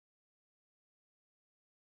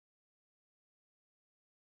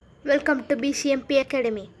Welcome to BCMP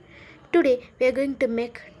Academy. Today we are going to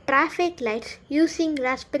make traffic lights using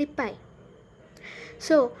Raspberry Pi.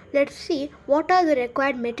 So let's see what are the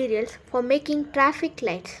required materials for making traffic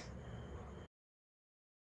lights.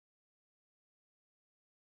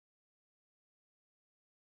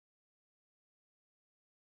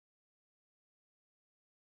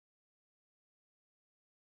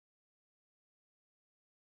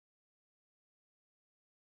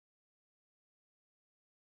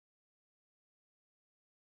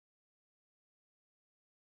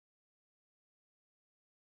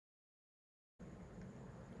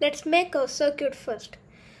 Let's make our circuit first.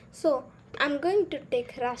 So I'm going to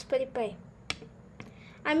take Raspberry Pi.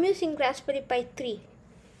 I'm using Raspberry Pi 3.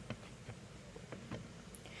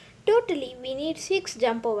 Totally we need 6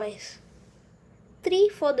 jumper wires. 3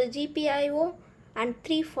 for the GPIO and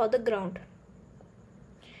 3 for the ground.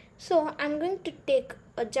 So I'm going to take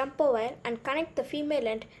a jumper wire and connect the female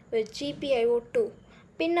end with GPIO2.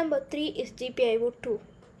 Pin number 3 is GPIO2.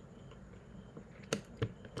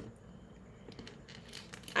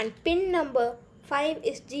 And pin number 5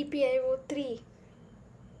 is GPIO3.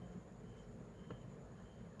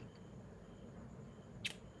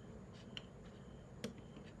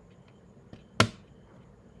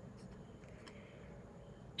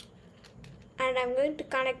 And I'm going to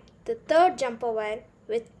connect the third jumper wire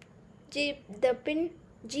with the pin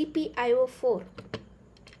GPIO4.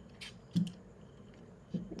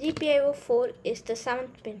 GPIO4 is the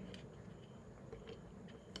 7th pin.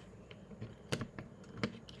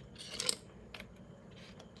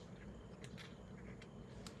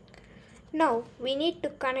 Now we need to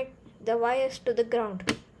connect the wires to the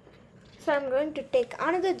ground. So I'm going to take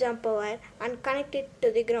another jumper wire and connect it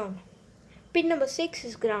to the ground. Pin number 6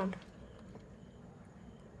 is ground.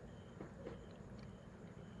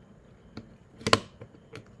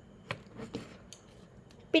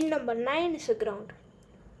 Pin number 9 is a ground.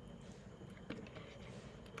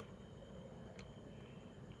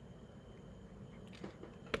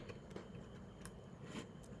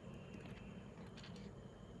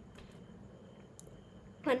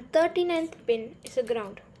 And 39th pin is a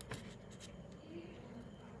ground.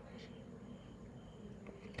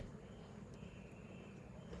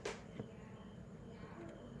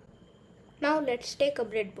 Now let's take a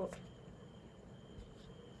breadboard.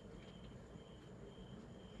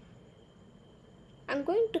 I'm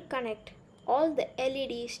going to connect all the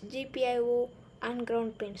LEDs, GPIO and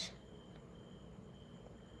ground pins.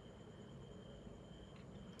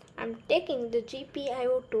 I'm taking the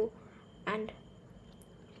GPIO2 and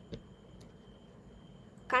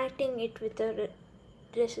connecting it with a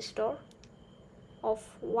resistor of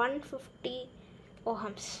 150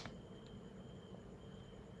 ohms.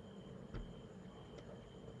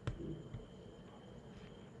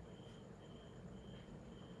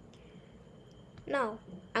 Now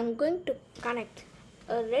I'm going to connect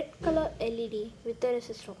a red color LED with a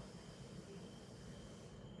resistor.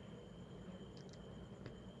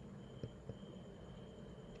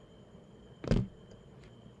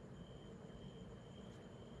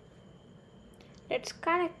 Let's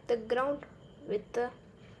connect the ground with the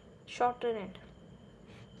shorter end.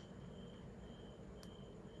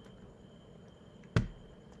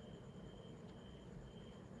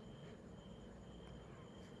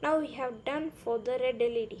 Now we have done for the red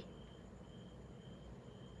LED.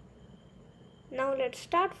 Now let's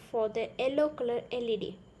start for the yellow color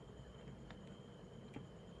LED.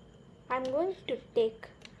 I'm going to take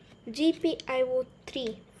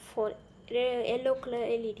GPIO3 for yellow color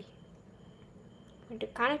LED. I'm going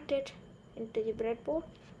to connect it into the breadboard,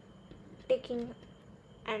 taking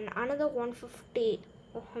another 150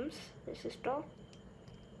 ohms resistor.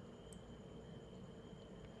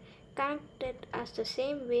 Connect it as the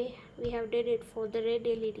same way we have did it for the red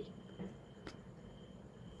LED.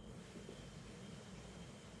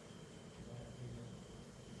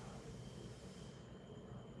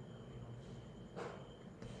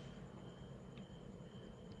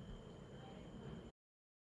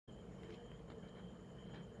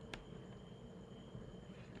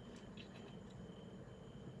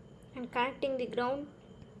 And connecting the ground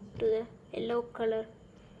to the yellow color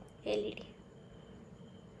LED.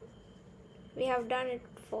 We have done it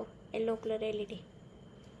for yellow color LED.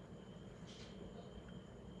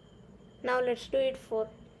 Now let's do it for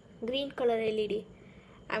green color LED.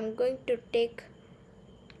 I'm going to take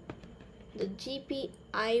the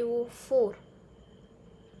GPIO4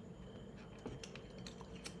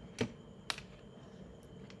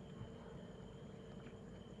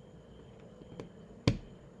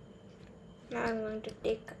 Now I'm going to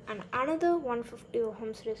take another 150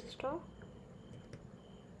 ohms resistor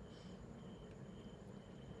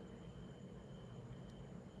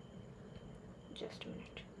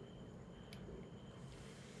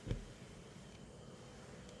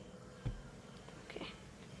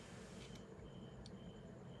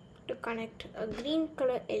connect a green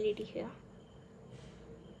color LED here.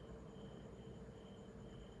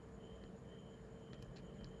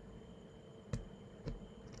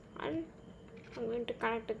 And I'm going to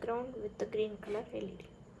connect the ground with the green color LED.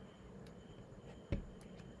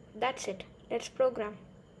 That's it. Let's program.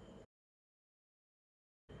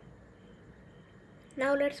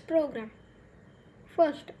 Now let's program.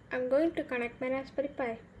 First, I'm going to connect my Raspberry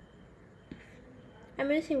Pi. I'm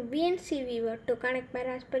using VNC Viewer to connect my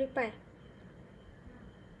Raspberry Pi.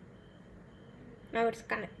 Now it's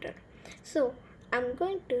connected. So, I'm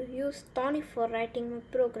going to use Thorny for writing my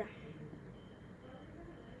program.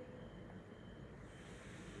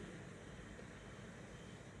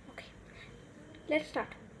 Okay, let's start.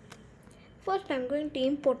 First, I'm going to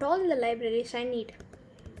import all the libraries I need.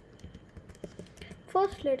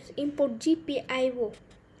 First, let's import GPIO.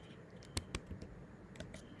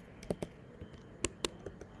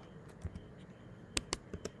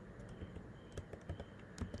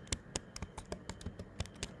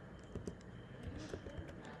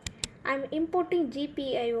 I'm importing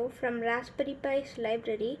GPIO from Raspberry Pi's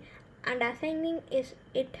library and assigning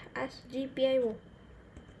it as GPIO.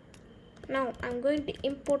 Now I'm going to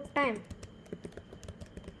import time.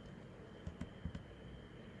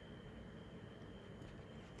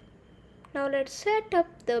 Now let's set up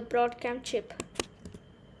the Broadcom chip.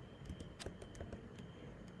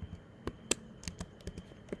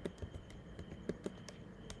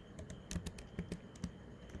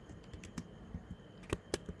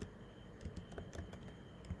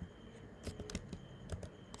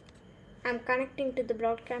 I'm connecting to the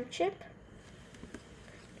Broadcom chip.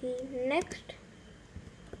 Next,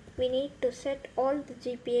 we need to set all the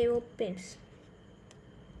GPIO pins.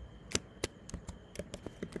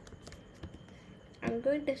 I'm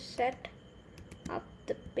going to set up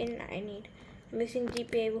the pin I need. I'm using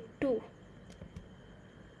GPIO 2.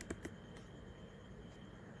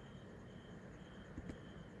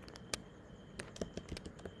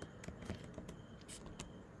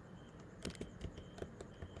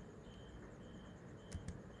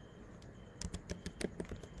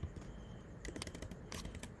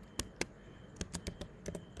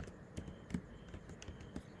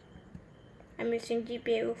 I'm using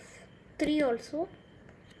GPIO 3 also.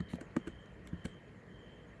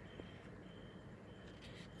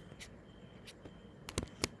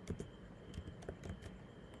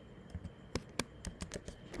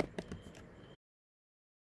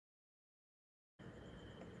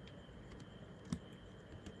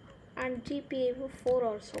 And GPIO 4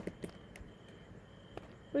 also.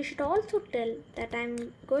 We should also tell that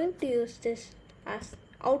I'm going to use this as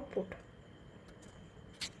output.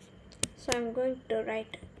 So I'm going to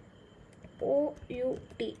write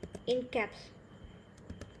OUT in caps.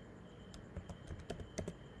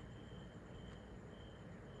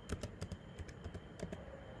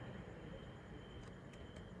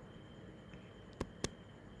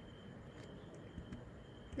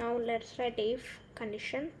 Now let's write if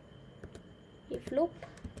condition, if loop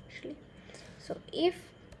actually. So if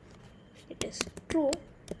it is true,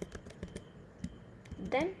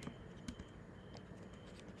 then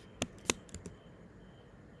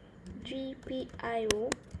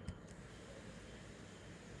GPIO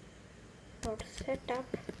dot setup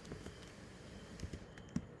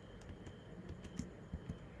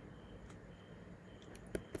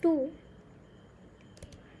to,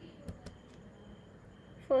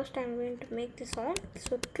 first I'm going to make this on.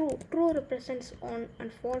 So true represents on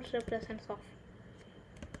and false represents off.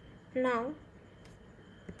 Now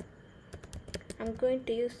I'm going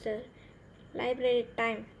to use the library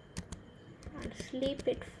time and sleep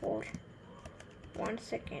it for 1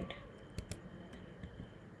 second.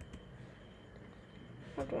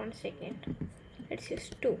 Not 1 second, let's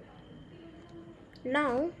use 2.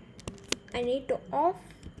 Now I need to off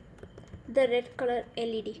the red color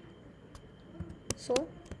LED. So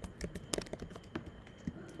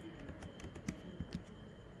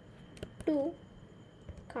two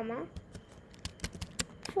comma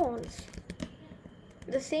false.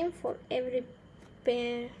 The same for every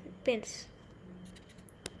pins.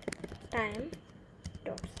 Time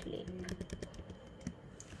dot sleep.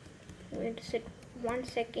 I'm going to set 1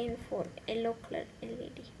 second for yellow color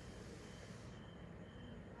LED.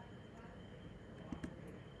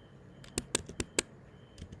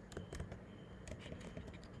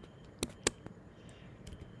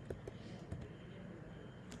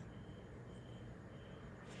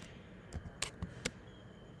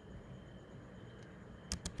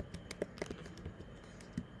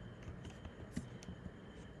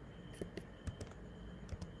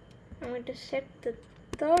 I'm going to set the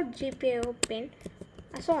third GPIO pin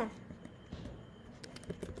as on.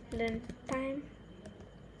 then time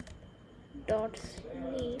dot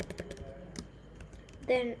sleep,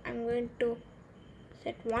 then I'm going to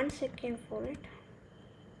set 1 second for it.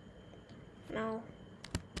 Now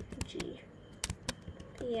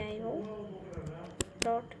GPIO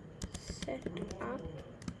dot set up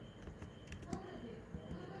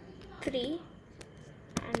 3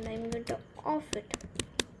 and I'm going to off it.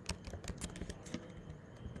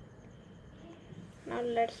 Now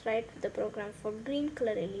let's write the program for green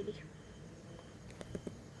color LED.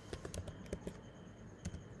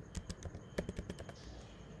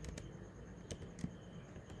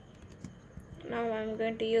 Now I'm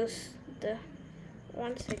going to use the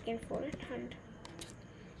 1 second for it, and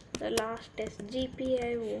the last is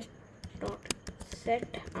GPIO dot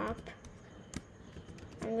set up.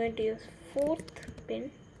 I'm going to use 4th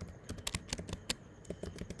pin,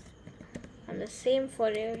 and the same for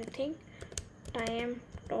everything. Time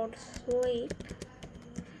dot sleep,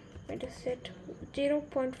 I'm going to set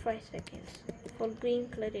 0.5 seconds for green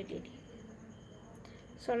color LED.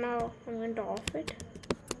 So now I'm going to off it.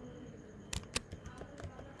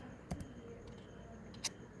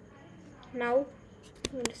 Now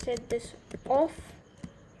I'm going to set this off,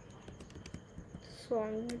 so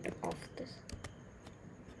I'm going to off this.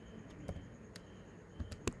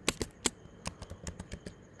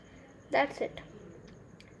 That's it.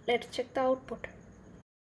 Let's check the output.